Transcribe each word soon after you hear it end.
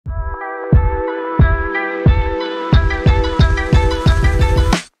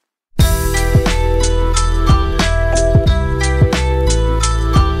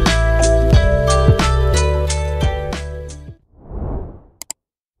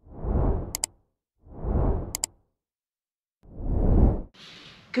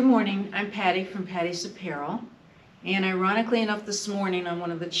Good morning, I'm Patty from Patty's Apparel, and ironically enough this morning on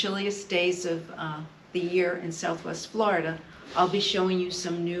one of the chilliest days of the year in Southwest Florida, I'll be showing you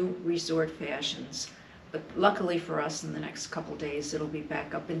some new resort fashions. But luckily for us, in the next couple days it'll be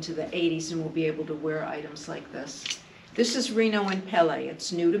back up into the 80s and we'll be able to wear items like this. This is Rino Pelle.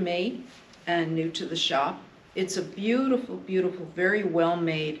 It's new to me and new to the shop. It's a beautiful, beautiful, very well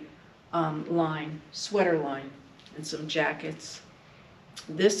made sweater line, and some jackets.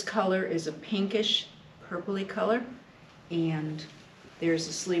 This color is a pinkish purpley color, and there's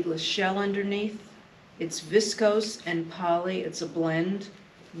a sleeveless shell underneath. It's viscose and poly. It's a blend.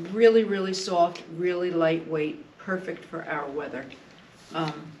 Really, really soft, really lightweight, perfect for our weather.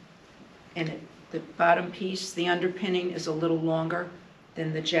 The bottom piece, the underpinning, is a little longer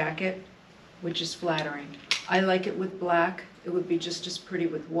than the jacket, which is flattering. I like it with black. It would be just as pretty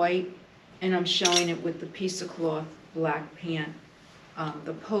with white, and I'm showing it with the piece of cloth black pant.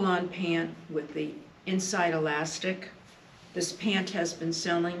 The pull-on pant with the inside elastic. This pant has been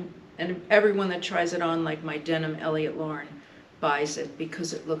selling, and everyone that tries it on, like my denim Elliot Lauren, buys it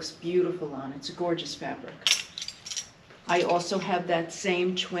because it looks beautiful on. It's a gorgeous fabric. I also have that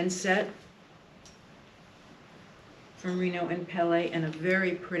same twin set from Rino Pelle in a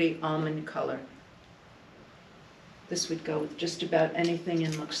very pretty almond color. This would go with just about anything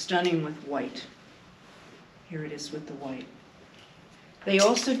and look stunning with white. Here it is with the white. They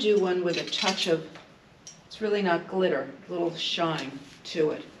also do one with a touch of, it's really not glitter, a little shine to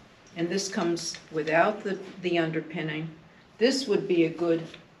it. And this comes without the underpinning. This would be a good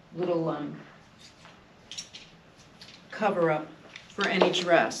little cover-up for any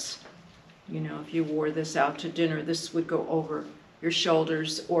dress. You know, if you wore this out to dinner, this would go over your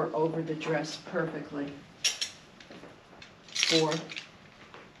shoulders or over the dress perfectly. Or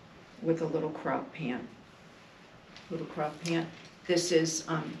with a little crop pant. This is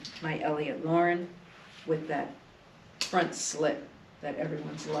my Elliot Lauren with that front slit that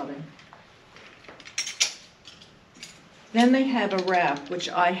everyone's loving. Then they have a wrap, which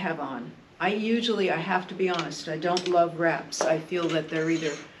I have on. I have to be honest, I don't love wraps. I feel that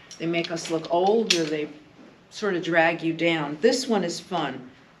they make us look old, or they sort of drag you down. This one is fun.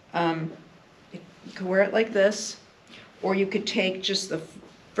 You can wear it like this, or you could take just the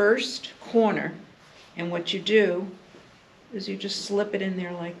first corner, and what you do is you just slip it in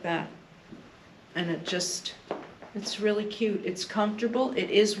there like that. And it's really cute. It's comfortable. It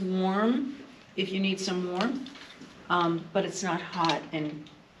is warm if you need some warmth, but it's not hot and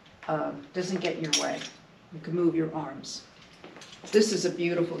doesn't get in your way. You can move your arms. This is a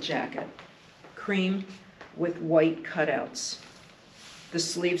beautiful jacket, cream with white cutouts. The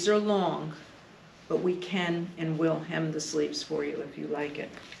sleeves are long, but we can and will hem the sleeves for you if you like it.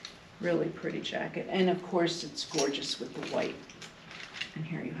 Really pretty jacket. And of course it's gorgeous with the white. And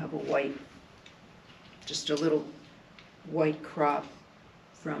here you have a white, just a little white crop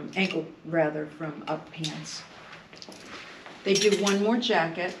from up pants. They do one more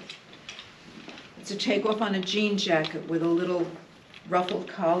jacket. It's a takeoff on a jean jacket with a little ruffled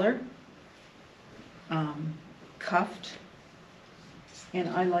collar, cuffed. And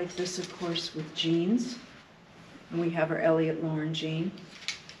I like this, of course, with jeans. And we have our Elliot Lauren jean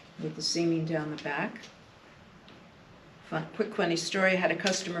with the seaming down the back. Quick funny story, I had a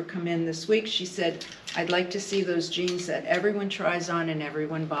customer come in this week. She said, I'd like to see those jeans that everyone tries on and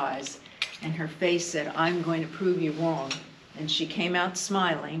everyone buys. And her face said, I'm going to prove you wrong. And she came out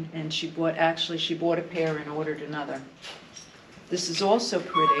smiling, and she bought a pair and ordered another. This is also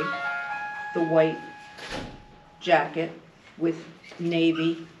pretty, the white jacket with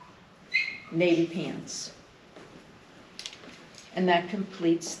navy pants. And that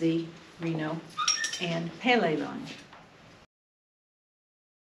completes the Rino Pelle line.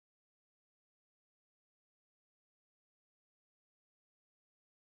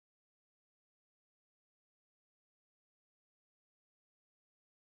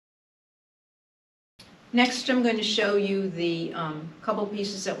 Next, I'm going to show you the couple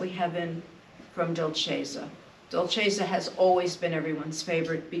pieces that we have in from Dolcezza. Dolcezza has always been everyone's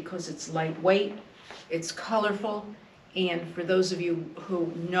favorite because it's lightweight, it's colorful, and for those of you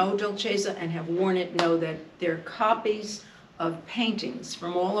who know Dolcezza and have worn it know that they're copies of paintings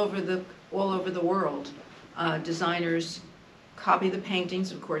from all over the world. Designers copy the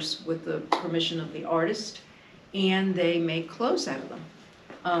paintings, of course, with the permission of the artist, and they make clothes out of them.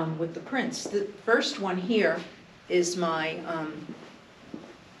 With the prints. The first one here is my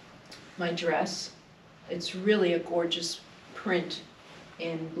dress. It's really a gorgeous print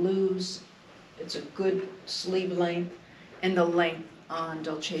in blues. It's a good sleeve length, and the length on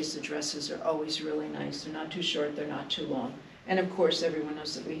Dolcezza dresses are always really nice. They're not too short, they're not too long. And of course, everyone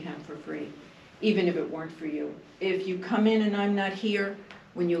knows that we hem for free, even if it weren't for you. If you come in and I'm not here,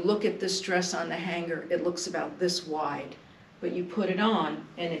 when you look at this dress on the hanger, it looks about this wide. But you put it on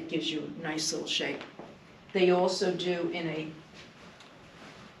and it gives you a nice little shape. They also do in a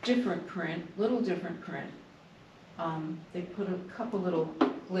different print, little different print. They put a couple little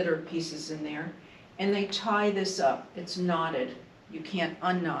glitter pieces in there and they tie this up. It's knotted. You can't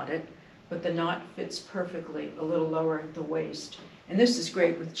unknot it, but the knot fits perfectly, a little lower at the waist. And this is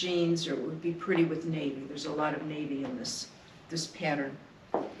great with jeans, or it would be pretty with navy. There's a lot of navy in this pattern.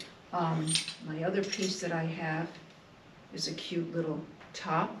 My other piece that I have is a cute little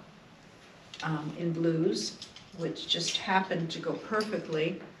top in blues, which just happened to go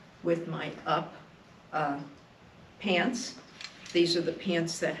perfectly with my up pants. These are the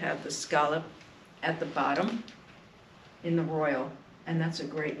pants that have the scallop at the bottom in the royal, and that's a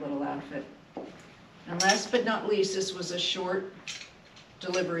great little outfit. And last but not least, this was a short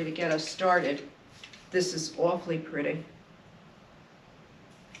delivery to get us started. This is awfully pretty.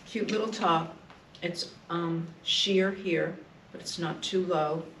 Cute little top. It's sheer here, but it's not too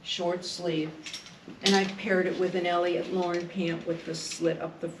low, short sleeve. And I paired it with an Elliot Lauren pant with the slit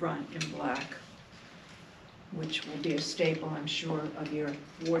up the front in black, which will be a staple, I'm sure, of your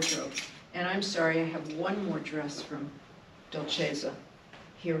wardrobe. And I'm sorry, I have one more dress from Dolcezza.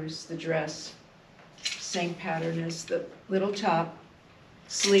 Here is the dress. Same pattern as the little top,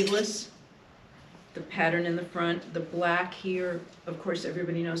 sleeveless. The pattern in the front, the black here, of course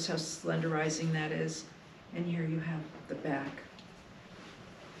everybody knows how slenderizing that is. And here you have the back.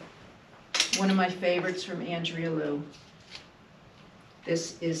 One of my favorites from Andria Lieu.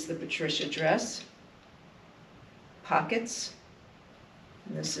 This is the Patricia dress. Pockets.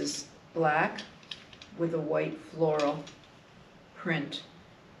 And this is black with a white floral print.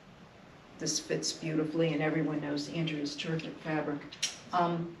 This fits beautifully, and everyone knows Andria's terrific fabric.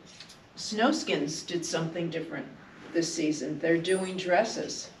 Snowskins did something different this season. They're doing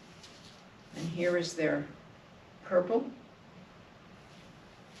dresses. And here is their purple.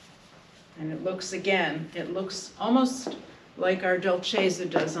 And it looks, again, it looks almost like our Dolcezza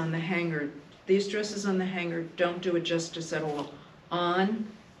does on the hanger. These dresses on the hanger don't do it justice at all. On,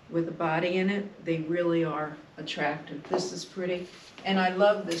 with a body in it, they really are attractive. This is pretty. And I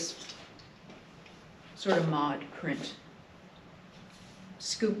love this sort of mod print.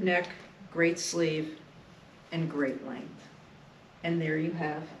 Scoop neck, great sleeve, and great length. And there you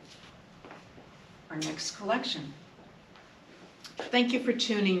have our next collection. Thank you for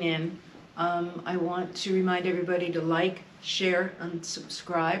tuning in. I want to remind everybody to like, share, and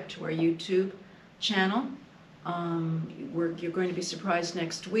subscribe to our YouTube channel. You're going to be surprised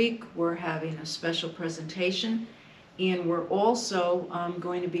next week. We're having a special presentation, and we're also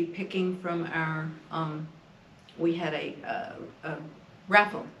going to be picking from our, we had a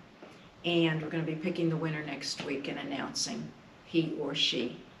raffle, and we're going to be picking the winner next week and announcing he or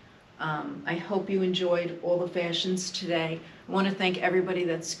she. I hope you enjoyed all the fashions today. I want to thank everybody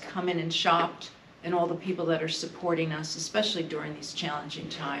that's come in and shopped and all the people that are supporting us, especially during these challenging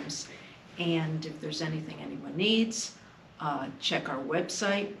times. And if there's anything anyone needs, check our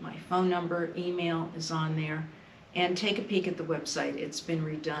website. My phone number, email is on there. And take a peek at the website. It's been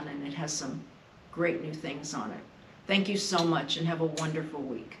redone and it has some great new things on it. Thank you so much and have a wonderful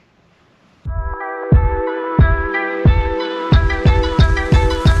week.